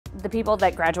The people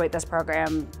that graduate this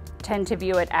program tend to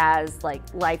view it as like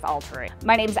life-altering.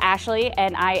 My name's Ashley,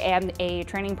 and I am a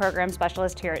training program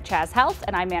specialist here at Chaz Health,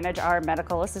 and I manage our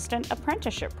medical assistant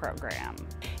apprenticeship program.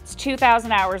 It's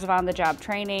 2,000 hours of on-the-job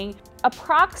training,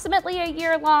 approximately a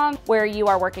year long, where you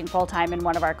are working full-time in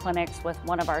one of our clinics with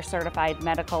one of our certified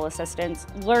medical assistants,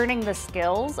 learning the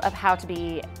skills of how to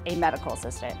be a medical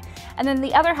assistant. And then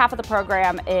the other half of the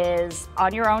program is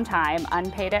on your own time,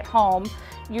 unpaid at home.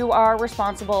 You are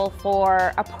responsible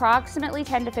for approximately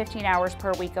 10 to 15 hours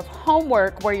per week of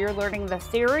homework where you're learning the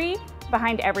theory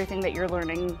behind everything that you're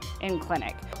learning in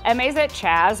clinic. MAs at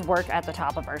Chaz work at the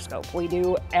top of our scope. We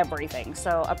do everything.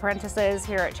 So apprentices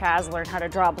here at Chaz learn how to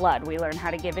draw blood. We learn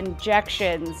how to give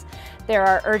injections. There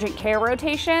are urgent care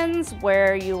rotations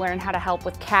where you learn how to help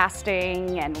with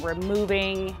casting and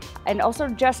removing, and also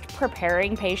just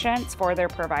preparing patients for their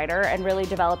provider and really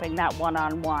developing that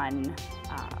one-on-one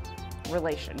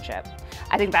relationship.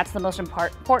 I think that's the most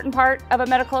important part of a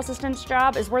medical assistant's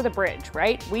job, is we're the bridge,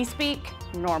 right? We speak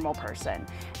normal person,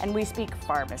 and we speak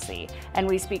pharmacy, and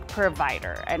we speak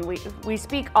provider, and we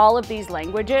speak all of these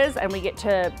languages, and we get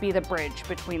to be the bridge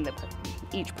between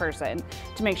each person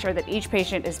to make sure that each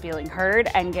patient is feeling heard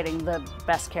and getting the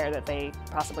best care that they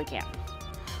possibly can.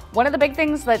 One of the big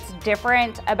things that's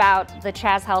different about the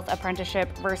Chaz Health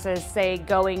apprenticeship versus, say,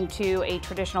 going to a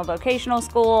traditional vocational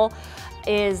school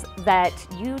is that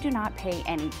you do not pay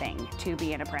anything to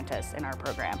be an apprentice in our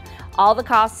program. All the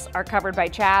costs are covered by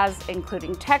Chaz,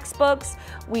 including textbooks.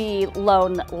 We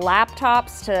loan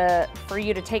laptops for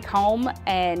you to take home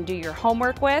and do your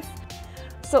homework with.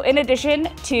 So in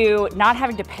addition to not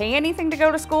having to pay anything to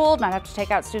go to school, not have to take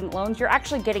out student loans, you're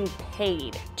actually getting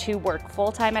paid to work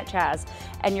full-time at Chaz,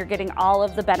 and you're getting all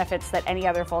of the benefits that any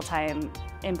other full-time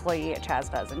employee at Chaz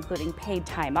does, including paid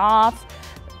time off,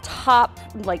 top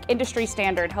industry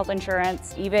standard health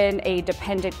insurance, even a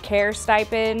dependent care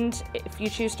stipend if you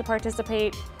choose to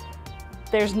participate.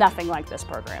 There's nothing like this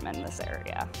program in this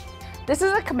area. This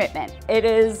is a commitment. It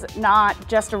is not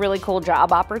just a really cool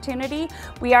job opportunity.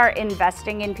 We are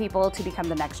investing in people to become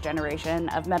the next generation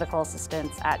of medical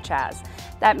assistants at Chaz.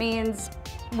 That means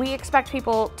we expect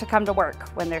people to come to work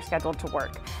when they're scheduled to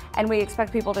work, and we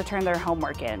expect people to turn their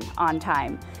homework in on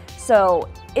time. So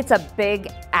it's a big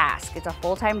ask. It's a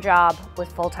full-time job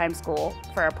with full-time school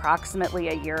for approximately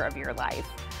a year of your life.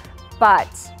 But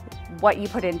what you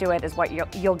put into it is what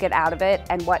you'll get out of it,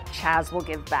 and what Chaz will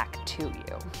give back to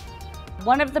you.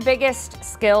 One of the biggest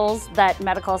skills that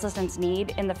medical assistants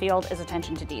need in the field is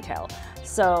attention to detail.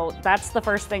 So that's the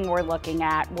first thing we're looking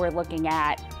at. We're looking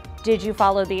at, did you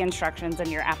follow the instructions in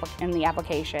the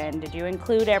application? Did you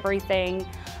include everything?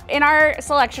 In our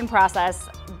selection process,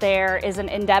 there is an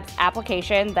in-depth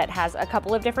application that has a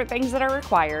couple of different things that are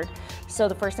required. So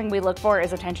the first thing we look for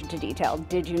is attention to detail.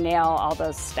 Did you nail all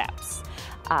those steps?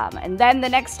 And then the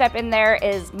next step in there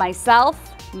is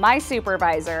myself, my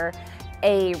supervisor,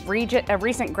 a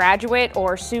recent graduate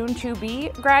or soon-to-be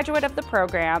graduate of the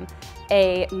program,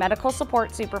 a medical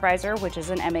support supervisor, which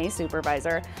is an MA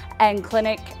supervisor, and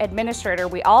clinic administrator.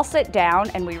 We all sit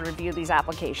down and we review these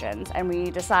applications, and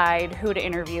we decide who to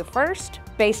interview first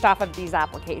based off of these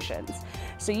applications.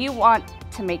 So you want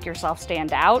to make yourself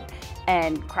stand out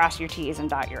and cross your T's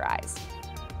and dot your I's.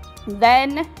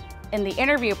 Then in the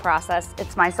interview process,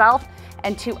 it's myself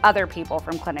and two other people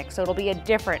from clinic. So it'll be a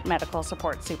different medical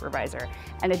support supervisor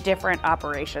and a different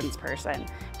operations person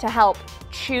to help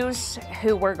choose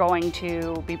who we're going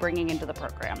to be bringing into the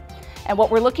program. And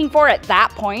what we're looking for at that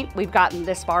point, we've gotten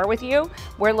this far with you,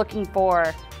 we're looking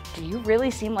for, do you really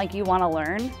seem like you want to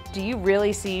learn? Do you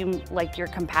really seem like you're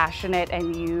compassionate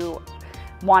and you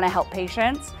want to help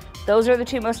patients? Those are the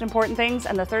two most important things.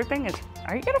 And the third thing is,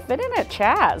 are you going to fit in at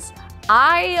Chaz?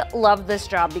 I love this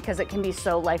job because it can be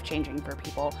so life-changing for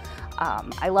people.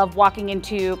 I love walking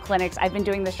into clinics. I've been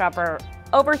doing this job for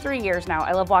over 3 years now.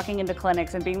 I love walking into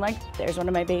clinics and being like, there's one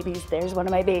of my babies, there's one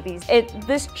of my babies.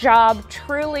 This job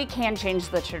truly can change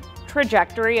the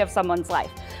trajectory of someone's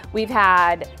life. We've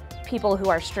had people who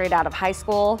are straight out of high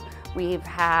school. We've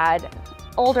had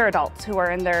older adults who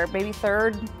are in their maybe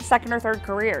second or third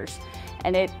careers.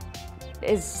 And it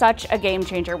is such a game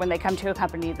changer when they come to a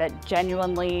company that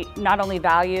genuinely not only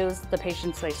values the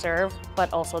patients they serve,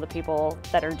 but also the people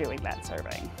that are doing that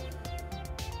serving.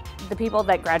 The people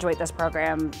that graduate this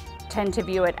program tend to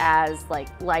view it as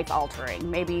life-altering.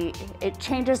 Maybe it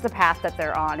changes the path that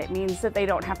they're on. It means that they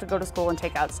don't have to go to school and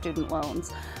take out student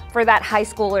loans. For that high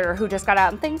schooler who just got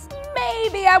out and thinks,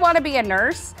 maybe I want to be a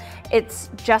nurse, it's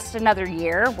just another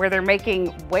year where they're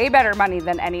making way better money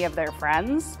than any of their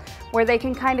friends, where they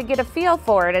can kind of get a feel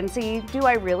for it and see, do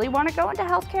I really want to go into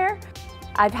healthcare?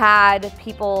 I've had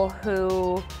people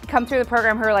who come through the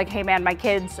program who are like, hey man, my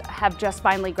kids have just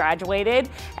finally graduated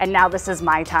and now this is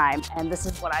my time and this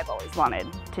is what I've always wanted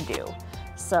to do.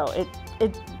 So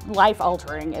life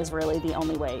altering is really the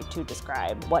only way to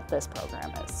describe what this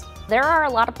program is. There are a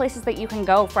lot of places that you can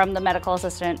go from the medical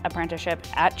assistant apprenticeship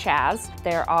at Chaz.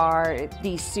 There are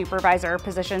the supervisor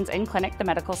positions in clinic, the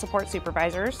medical support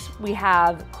supervisors. We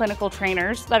have clinical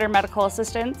trainers that are medical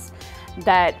assistants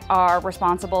that are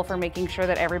responsible for making sure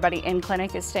that everybody in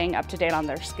clinic is staying up to date on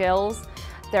their skills.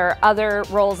 There are other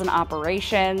roles in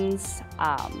operations.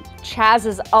 Chaz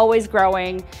is always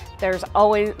growing. There's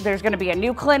gonna be a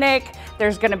new clinic.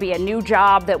 There's gonna be a new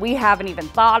job that we haven't even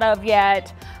thought of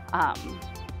yet.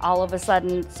 All of a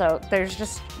sudden, so there's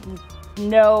just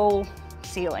no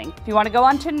ceiling. If you wanna go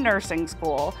on to nursing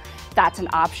school, that's an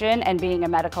option, and being a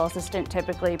medical assistant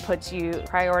typically puts you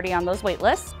priority on those wait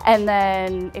lists. And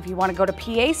then if you wanna go to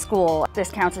PA school, this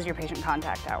counts as your patient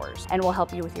contact hours and will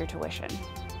help you with your tuition.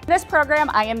 This program,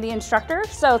 I am the instructor,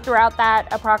 so throughout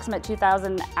that approximate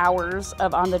 2,000 hours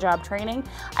of on-the-job training,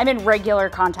 I'm in regular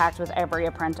contact with every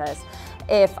apprentice.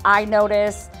 If I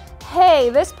notice, hey,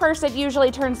 this person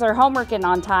usually turns their homework in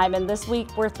on time and this week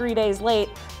we're 3 days late,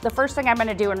 the first thing I'm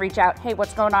gonna do and reach out, hey,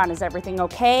 what's going on? Is everything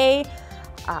okay?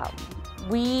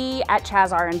 We at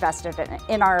Chaz are invested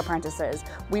in our apprentices.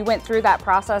 We went through that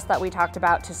process that we talked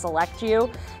about to select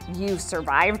you. You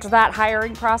survived that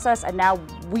hiring process, and now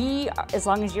as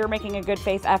long as you're making a good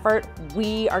faith effort,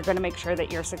 we are gonna make sure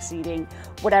that you're succeeding,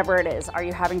 whatever it is. Are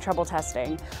you having trouble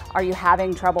testing? Are you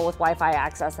having trouble with Wi-Fi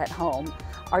access at home?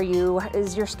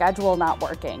 Is your schedule not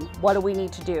working? What do we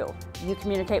need to do? You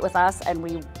communicate with us and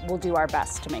we will do our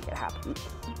best to make it happen.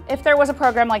 If there was a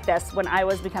program like this when I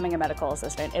was becoming a medical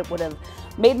assistant, it would have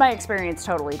made my experience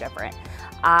totally different.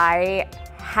 I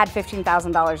had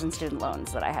 $15,000 in student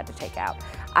loans that I had to take out.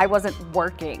 I wasn't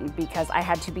working because I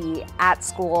had to be at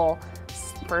school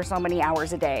for so many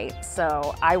hours a day.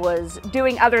 So I was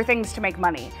doing other things to make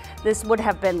money. This would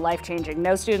have been life-changing.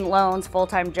 No student loans,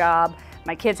 full-time job.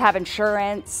 My kids have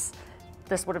insurance.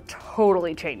 This would have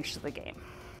totally changed the game.